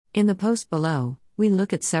In the post below, we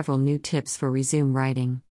look at several new tips for resume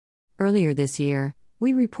writing. Earlier this year,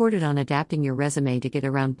 we reported on adapting your resume to get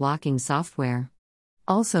around blocking software,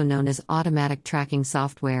 also known as automatic tracking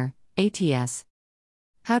software, ATS.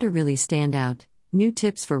 How to really stand out, new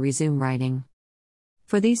tips for resume writing.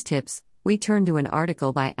 For these tips, we turn to an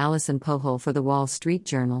article by Alison Pohol for the Wall Street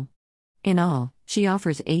Journal. In all, she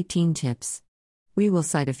offers 18 tips. We will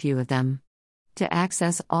cite a few of them. To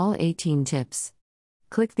access all 18 tips,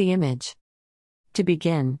 click the image. To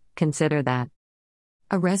begin, consider that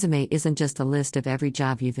a resume isn't just a list of every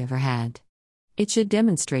job you've ever had. It should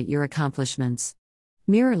demonstrate your accomplishments.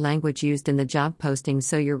 Mirror language used in the job posting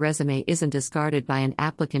so your resume isn't discarded by an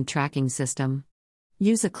applicant tracking system.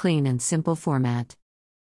 Use a clean and simple format.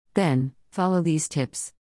 Then, follow these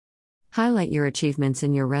tips. Highlight your achievements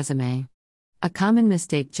in your resume. A common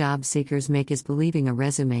mistake job seekers make is believing a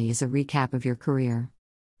resume is a recap of your career,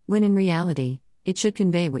 when in reality, it should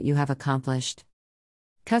convey what you have accomplished.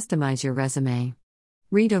 Customize your resume.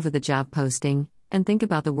 Read over the job posting, and think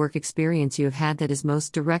about the work experience you have had that is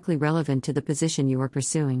most directly relevant to the position you are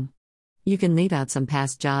pursuing. You can leave out some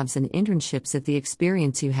past jobs and internships if the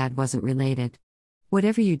experience you had wasn't related.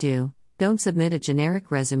 Whatever you do, don't submit a generic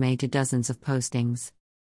resume to dozens of postings.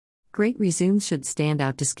 Great resumes should stand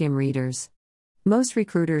out to skim readers. Most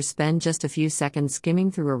recruiters spend just a few seconds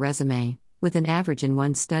skimming through a resume, with an average in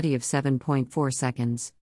one study of 7.4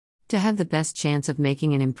 seconds. To have the best chance of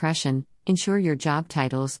making an impression, ensure your job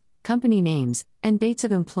titles, company names, and dates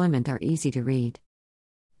of employment are easy to read.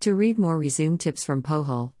 To read more resume tips from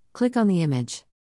Pohol, click on the image.